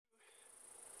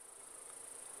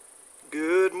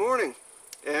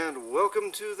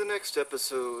welcome to the next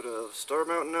episode of Star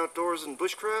Mountain Outdoors and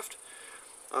Bushcraft.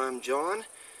 I'm John,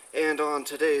 and on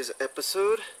today's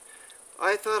episode,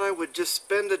 I thought I would just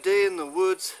spend a day in the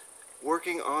woods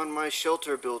working on my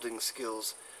shelter building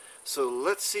skills. So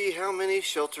let's see how many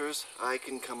shelters I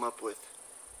can come up with.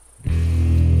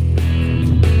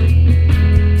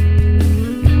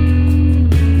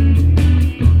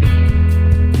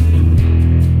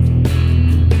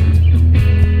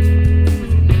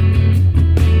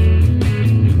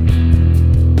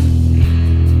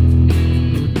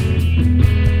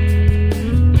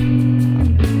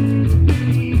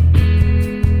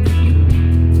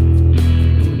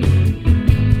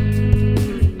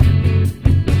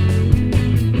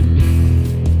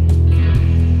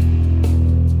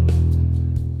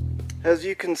 As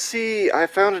you can see, I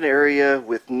found an area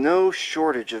with no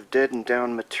shortage of dead and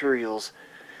down materials.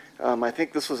 I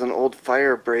think this was an old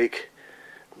fire break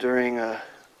during a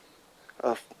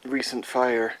recent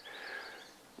fire.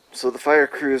 So the fire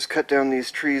crews cut down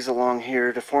these trees along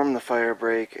here to form the fire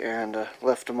break and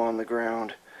left them on the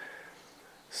ground.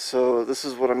 So this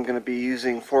is what I'm going to be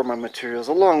using for my materials,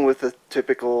 along with the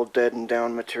typical dead and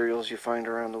down materials you find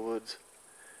around the woods.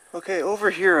 Okay,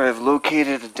 over here I've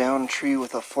located a down tree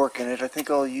with a fork in it. I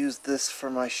think I'll use this for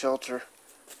my shelter.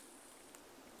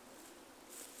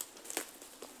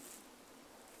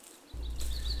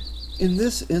 In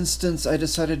this instance, I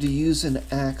decided to use an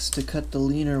axe to cut the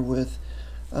leaner with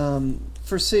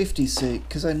for safety's sake,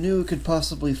 because I knew it could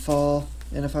possibly fall,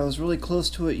 and if I was really close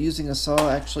to it, using a saw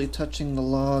actually touching the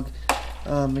log,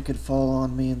 it could fall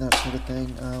on me and that sort of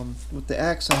thing. With the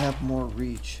axe I have more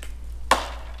reach.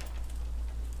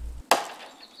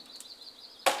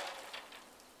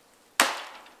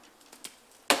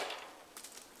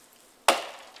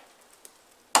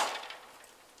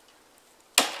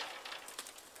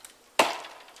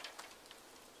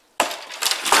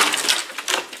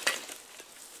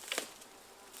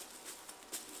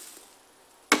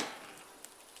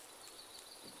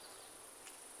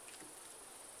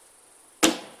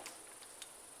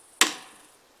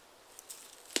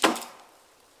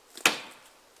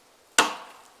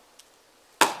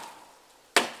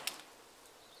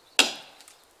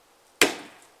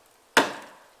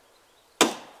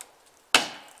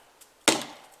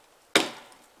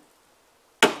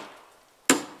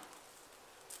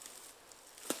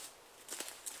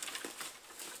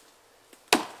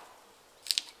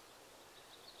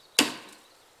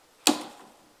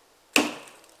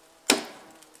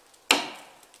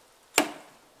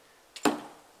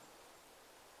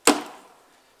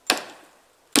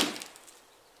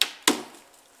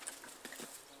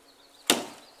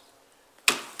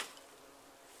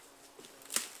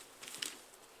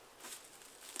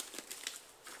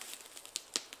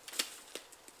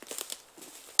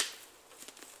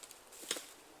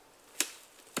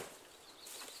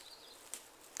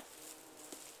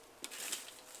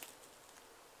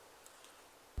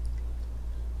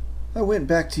 I went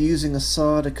back to using a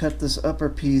saw to cut this upper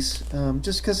piece,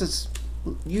 just because it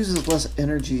uses less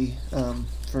energy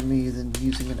for me than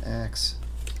using an axe.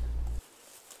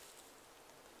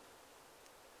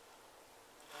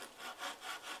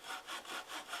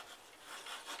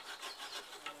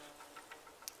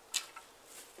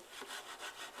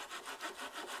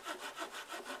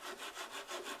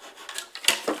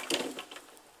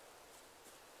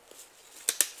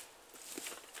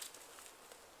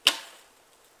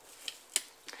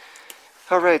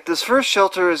 Alright, this first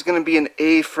shelter is going to be an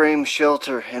A-frame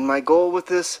shelter, and my goal with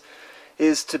this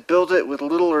is to build it with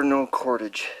little or no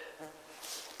cordage.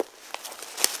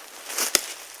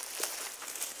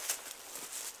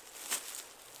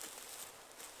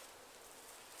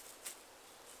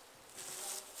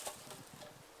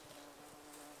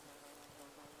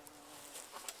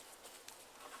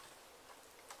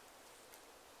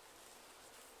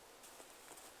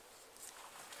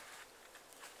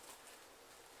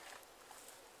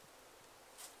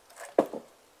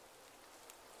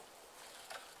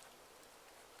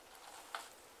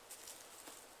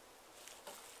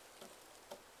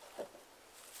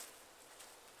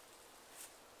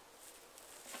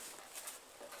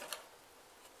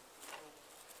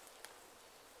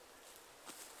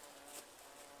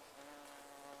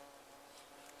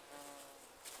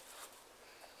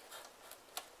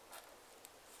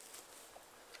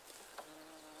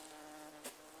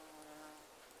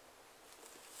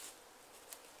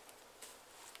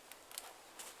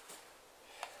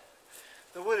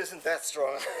 The wood isn't that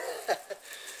strong,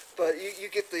 but you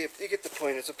get the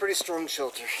point. It's a pretty strong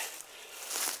shelter.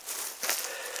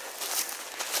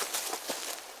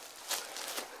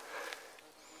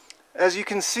 As you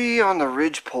can see on the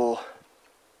ridge pole,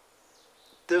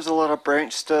 there's a lot of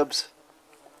branch stubs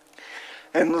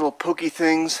and little pokey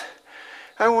things.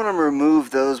 I want to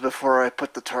remove those before I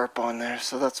put the tarp on there,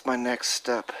 so that's my next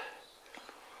step.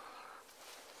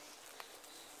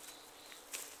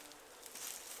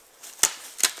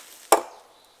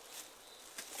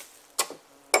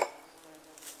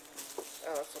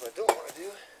 Oh, that's what I don't want to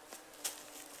do.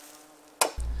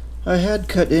 I had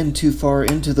cut in too far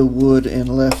into the wood and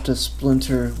left a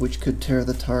splinter which could tear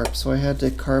the tarp, so I had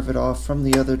to carve it off from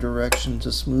the other direction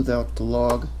to smooth out the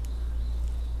log.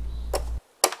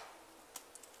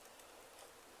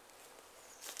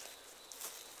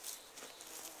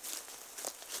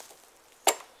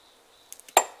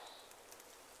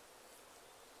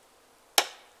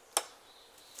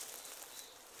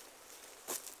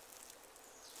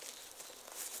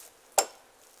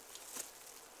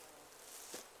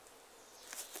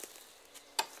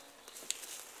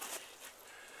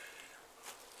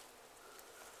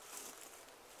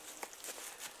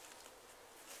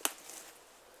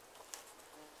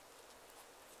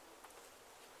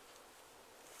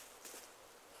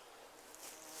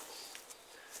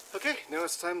 Okay, now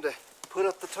it's time to put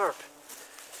up the tarp.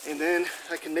 And then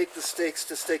I can make the stakes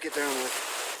to stake it down with.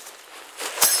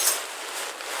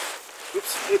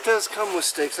 Oops, it does come with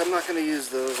stakes. I'm not going to use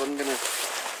those. I'm going to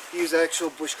use actual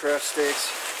bushcraft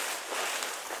stakes.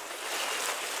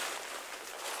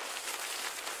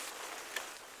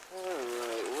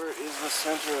 Alright, where is the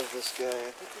center of this guy?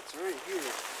 I think it's right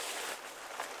here.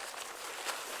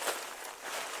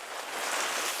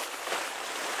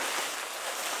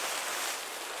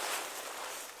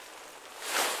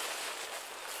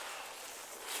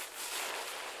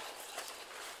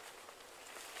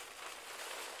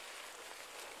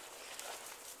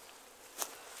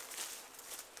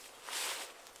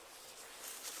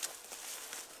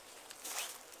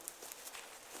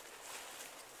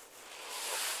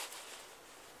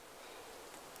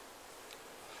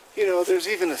 You know, there's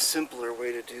even a simpler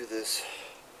way to do this.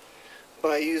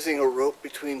 By using a rope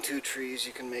between two trees,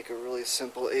 you can make a really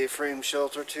simple A-frame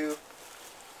shelter too.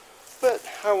 But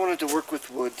I wanted to work with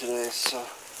wood today, so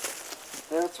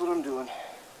that's what I'm doing.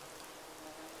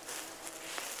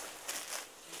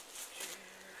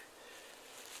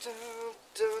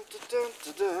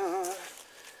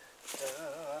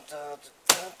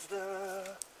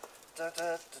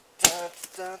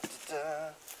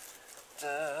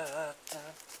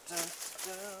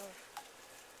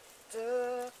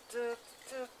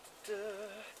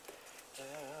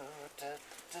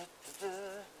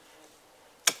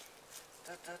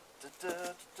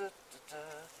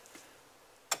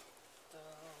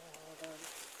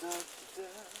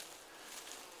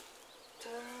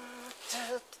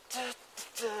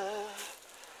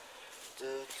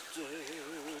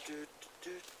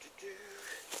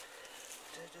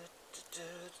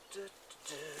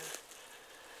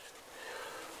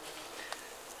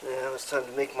 Now it's time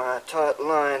to make my taut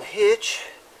line hitch.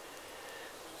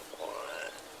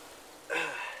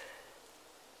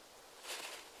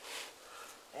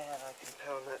 And I can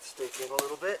pound that stake in a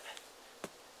little bit.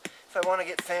 If I want to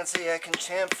get fancy, I can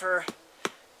chamfer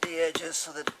the edges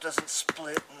so that it doesn't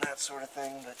split and that sort of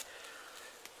thing, but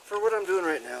for what I'm doing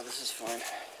right now, this is fine.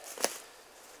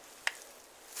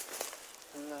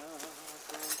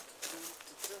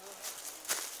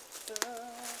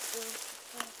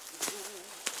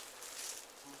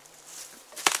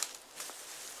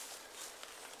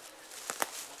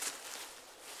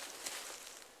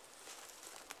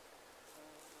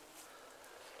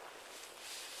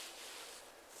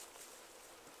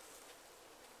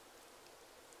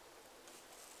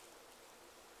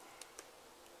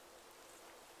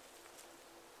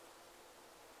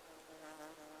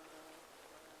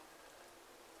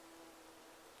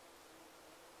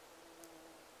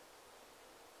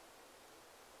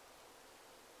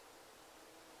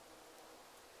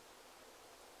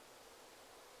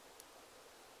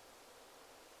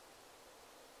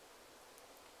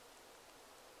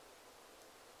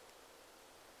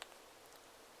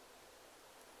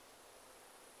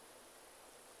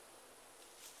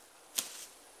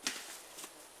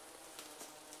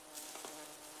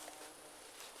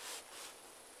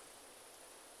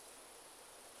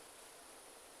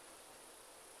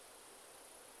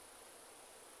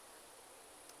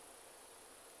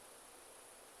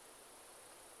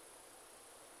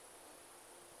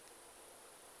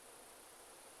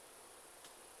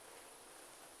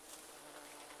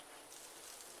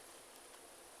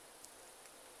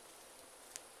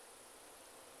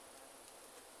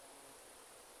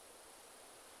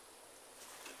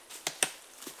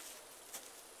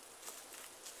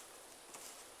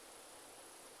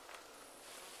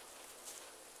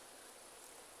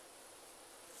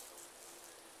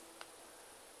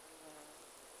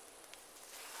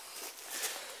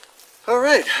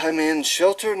 Alright, I'm in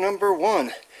shelter number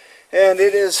 1, and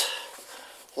it is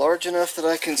large enough that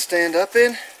I can stand up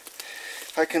in.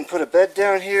 I can put a bed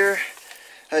down here.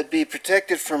 I'd be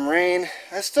protected from rain.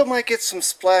 I still might get some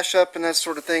splash up and that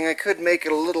sort of thing. I could make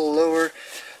it a little lower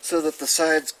so that the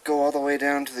sides go all the way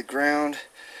down to the ground.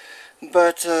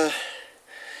 But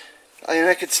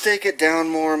I could stake it down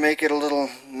more, make it a little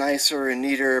nicer and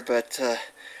neater, but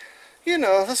you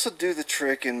know, this will do the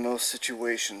trick in most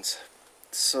situations.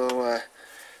 So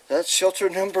that's shelter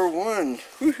number 1.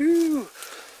 Woohoo!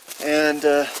 And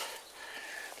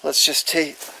let's just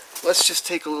take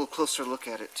a little closer look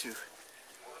at it too.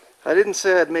 I didn't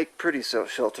say I'd make pretty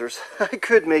shelters. I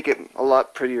could make it a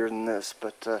lot prettier than this,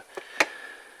 but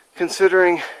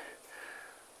considering,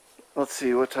 let's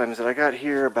see, what time is it? I got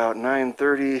here about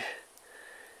 9:30.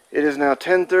 It is now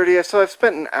 10:30, so I've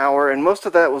spent an hour, and most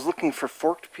of that was looking for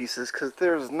forked pieces because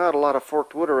there's not a lot of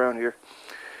forked wood around here.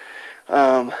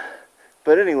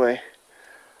 But anyway,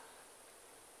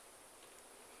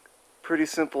 pretty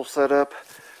simple setup.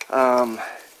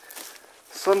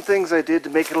 Some things I did to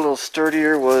make it a little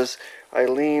sturdier was I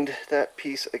leaned that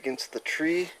piece against the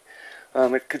tree.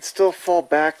 It could still fall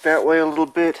back that way a little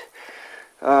bit.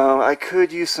 I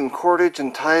could use some cordage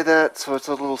and tie that so it's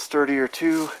a little sturdier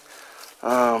too.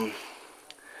 And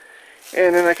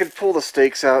then I could pull the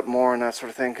stakes out more and that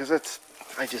sort of thing, because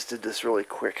I just did this really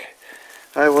quick.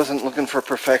 I wasn't looking for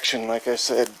perfection, like I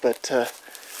said, but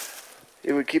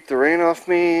it would keep the rain off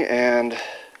me, and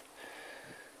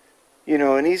you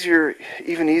know, an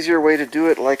even easier way to do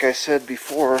it, like I said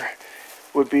before,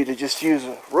 would be to just use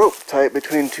a rope tied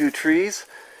between 2 trees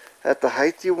at the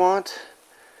height you want,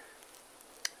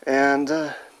 and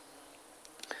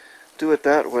do it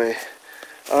that way.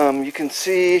 You can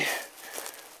see,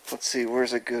 let's see,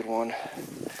 where's a good one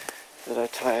that I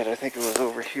tied? I think it was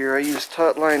over here. I used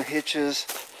taut line hitches.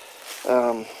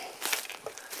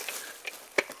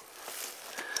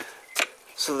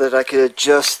 So that I could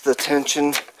adjust the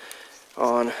tension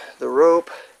on the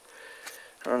rope,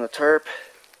 on the tarp.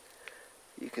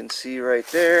 You can see right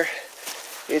there,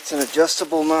 it's an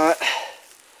adjustable knot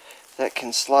that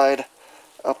can slide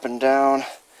up and down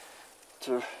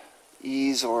to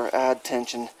ease or add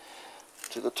tension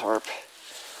to the tarp.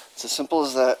 It's as simple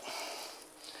as that.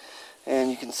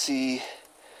 And you can see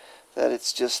that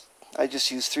it's just, I just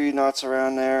use 3 knots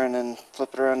around there and then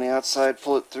flip it around the outside,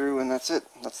 pull it through, and that's it.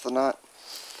 That's the knot.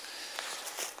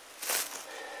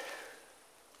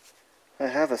 I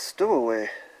have a stowaway.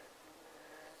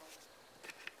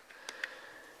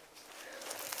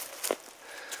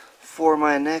 For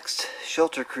my next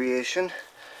shelter creation,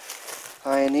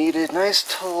 I need a nice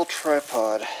tall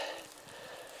tripod.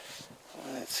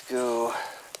 Let's go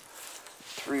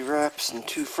 3 wraps and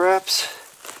 2 fraps.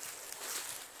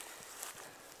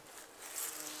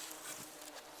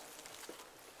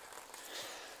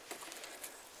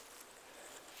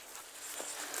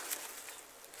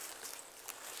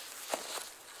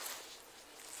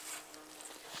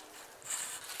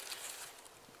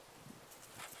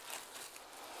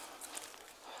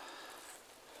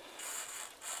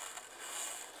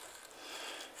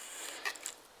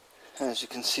 As you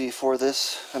can see, for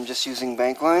this, I'm just using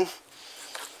bank line.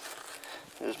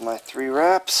 There's my 3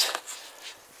 wraps.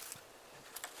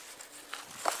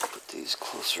 Put these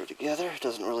closer together. It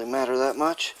doesn't really matter that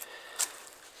much.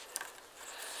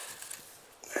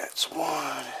 That's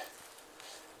 1.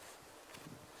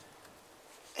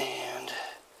 And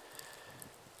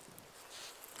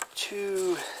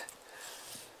 2.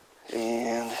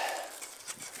 And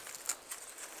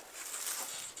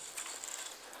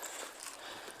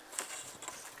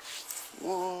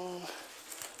 1.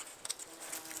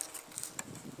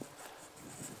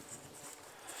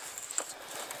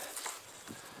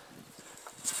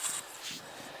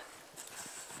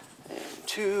 And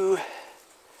 2.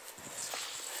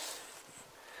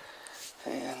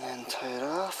 And then tie it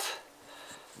off.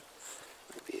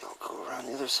 Maybe I'll go around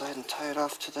the other side and tie it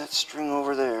off to that string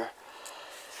over there.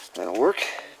 That'll work.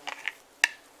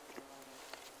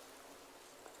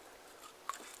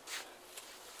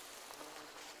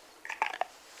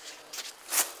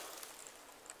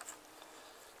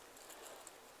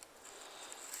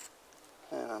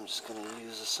 And I'm just going to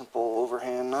use a simple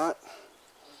overhand knot.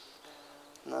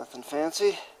 Nothing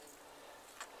fancy.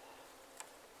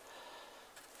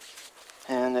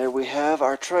 And there we have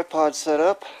our tripod set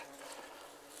up.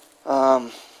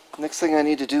 Next thing I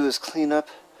need to do is clean up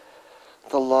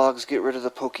the logs, get rid of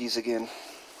the pokies again.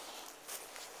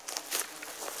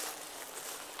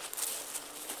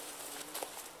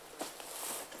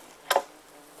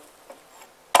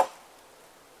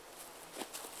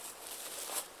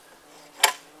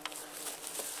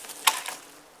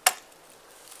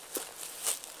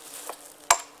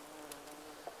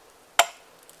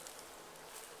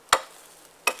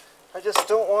 I just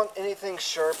don't want anything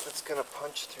sharp that's going to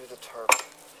punch through the tarp,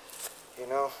 you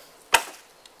know?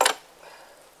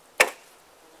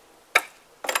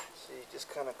 So you just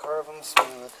kind of carve them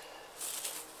smooth.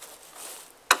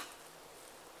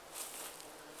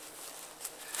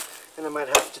 And I might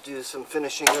have to do some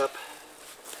finishing up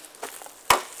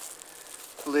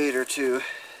later too.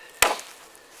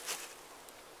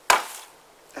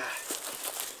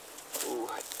 Ooh,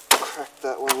 I cracked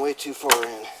that one way too far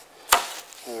in.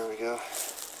 There we go.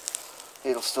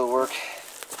 It'll still work.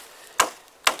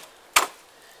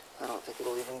 I don't think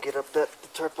it'll even get up that, the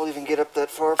tarp will even get up that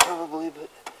far probably, but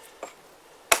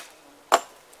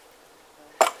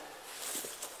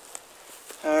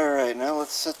alright, now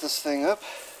let's set this thing up.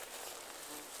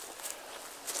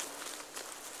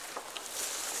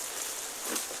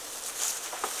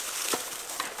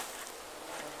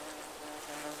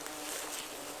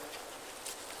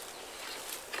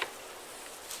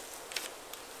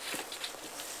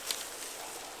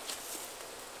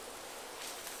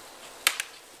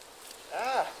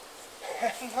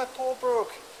 My pole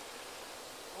broke.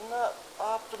 Not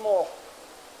optimal.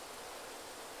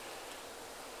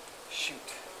 Shoot.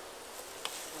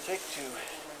 Take two.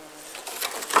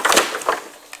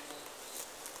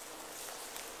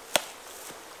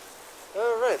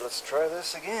 Alright, let's try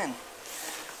this again.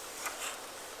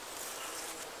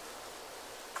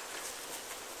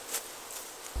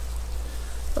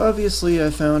 Obviously, I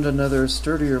found another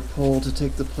sturdier pole to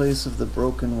take the place of the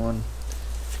broken one.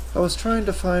 I was trying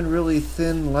to find really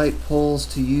thin, light poles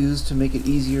to use to make it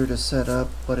easier to set up,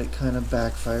 but it kind of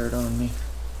backfired on me.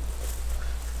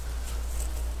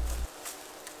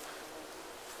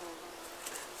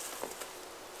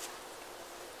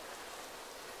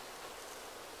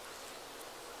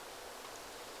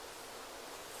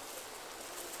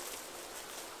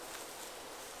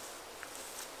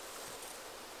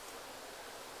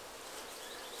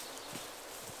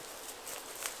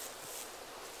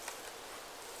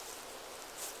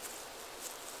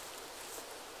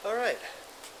 Alright,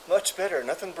 much better.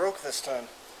 Nothing broke this time.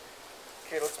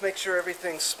 Okay, let's make sure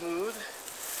everything's smooth.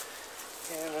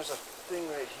 And there's a thing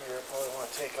right here I probably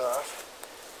want to take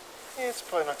off. Yeah, it's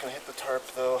probably not going to hit the tarp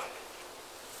though.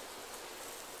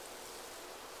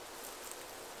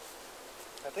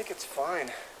 I think it's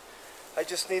fine. I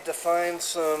just need to find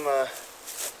some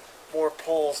more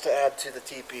poles to add to the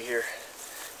TeePee here.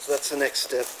 So that's the next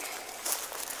step.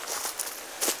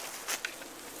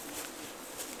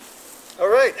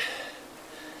 Alright,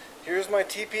 here's my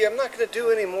TeePee. I'm not going to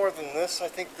do any more than this. I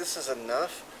think this is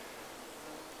enough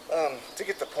to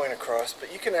get the point across.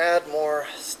 But you can add more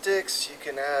sticks, you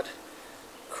can add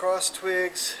cross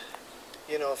twigs,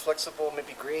 you know, flexible,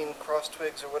 maybe green cross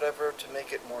twigs or whatever to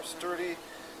make it more sturdy.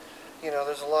 You know,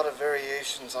 there's a lot of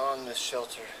variations on this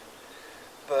shelter.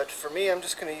 But for me, I'm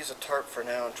just going to use a tarp for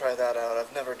now and try that out.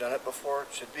 I've never done it before.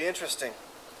 It should be interesting.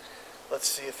 Let's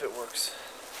see if it works.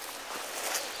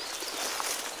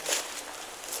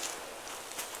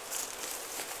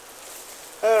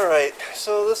 Alright,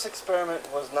 so this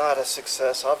experiment was not a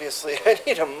success. Obviously, I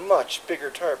need a much bigger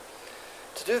tarp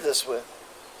to do this with.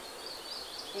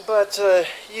 But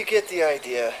you get the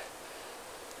idea.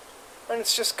 And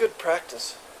it's just good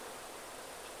practice.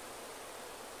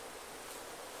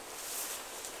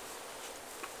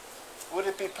 Would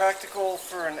it be practical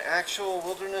for an actual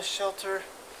wilderness shelter?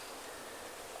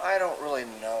 I don't really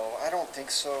know. I don't think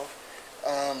so.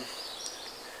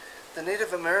 The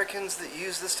Native Americans that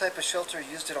used this type of shelter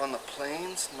used it on the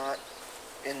plains, not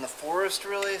in the forest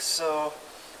really, so...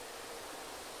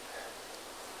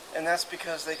 And that's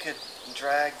because they could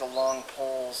drag the long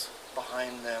poles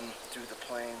behind them through the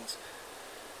plains.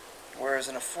 Whereas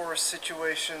in a forest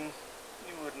situation,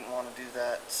 you wouldn't want to do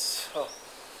that, so...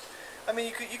 I mean,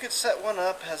 you could set one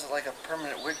up as like a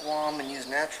permanent wigwam and use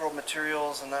natural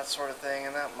materials and that sort of thing,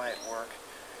 and that might work.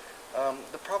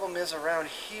 The problem is around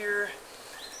here,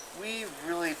 we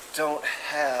really don't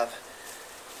have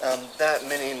that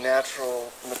many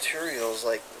natural materials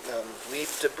like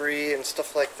leaf debris and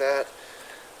stuff like that.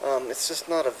 It's just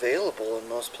not available in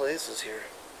most places here.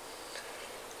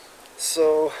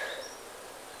 So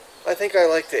I think I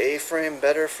like the A-frame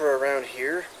better for around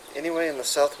here. Anyway, in the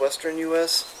southwestern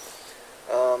U.S.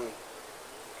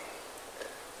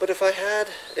 But if I had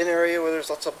an area where there's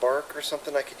lots of bark or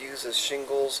something I could use as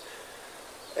shingles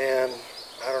and,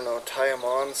 I don't know, tie them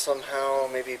on somehow,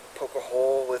 maybe poke a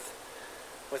hole with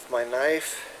my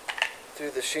knife through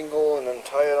the shingle and then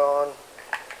tie it on.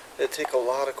 It'd take a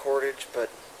lot of cordage,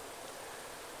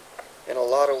 and a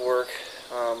lot of work,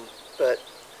 but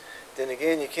then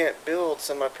again, you can't build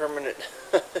semi-permanent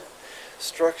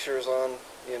structures on,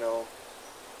 you know,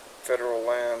 federal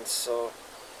lands, so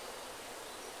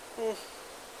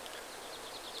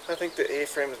I think the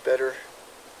A-frame is better.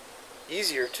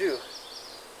 Easier too.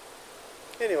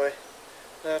 Anyway,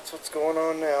 that's what's going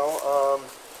on now.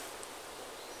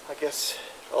 I guess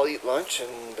I'll eat lunch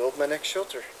and build my next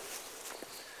shelter.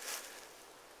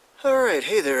 Alright,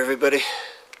 hey there everybody.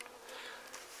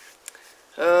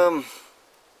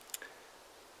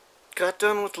 Got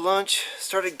done with lunch,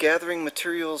 started gathering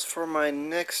materials for my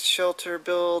next shelter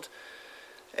build,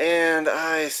 and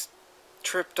I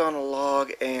tripped on a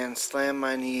log and slammed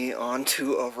my knee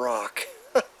onto a rock.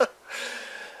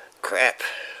 Crap.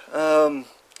 I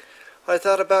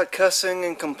thought about cussing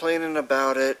and complaining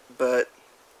about it, but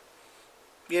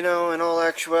you know, in all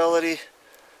actuality,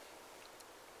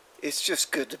 it's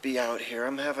just good to be out here.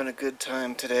 I'm having a good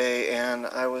time today, and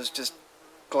I was just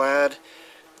glad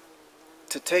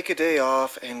to take a day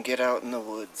off and get out in the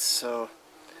woods, so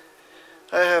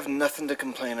I have nothing to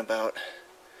complain about.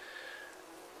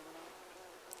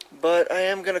 But I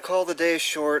am going to call the day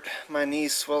short. My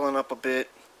knee's swelling up a bit.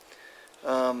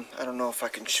 I don't know if I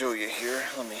can show you here.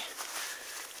 Let me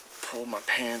pull my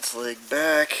pants leg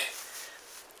back.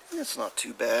 It's not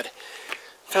too bad.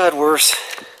 I've had worse.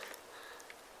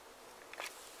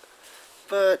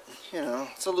 But, you know,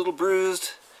 it's a little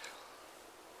bruised.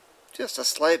 Just a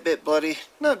slight bit bloody.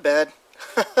 Not bad.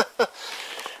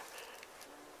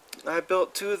 I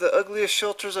built two of the ugliest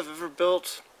shelters I've ever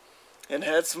built and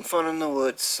had some fun in the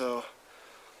woods, so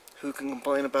who can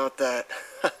complain about that?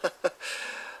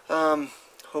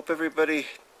 Hope everybody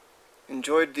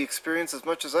enjoyed the experience as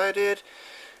much as I did,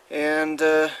 and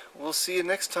we'll see you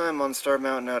next time on Star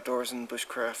Mountain Outdoors and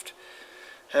Bushcraft.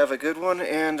 Have a good one,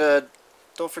 and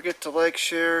don't forget to like,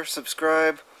 share,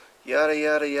 subscribe, yada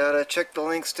yada yada. Check the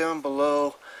links down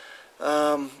below.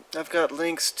 I've got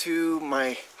links to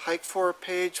my Hike For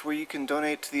page where you can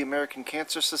donate to the American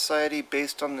Cancer Society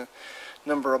based on the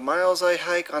number of miles I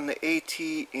hike on the AT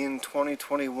in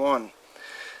 2021.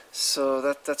 So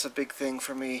that's a big thing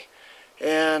for me.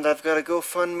 And I've got a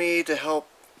GoFundMe to help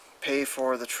pay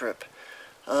for the trip.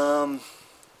 And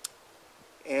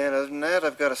other than that,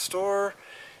 I've got a store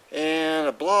and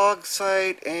a blog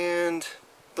site and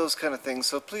those kind of things.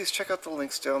 So please check out the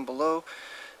links down below.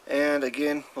 And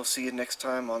again, we'll see you next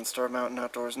time on Star Mountain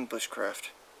Outdoors and Bushcraft.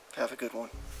 Have a good one.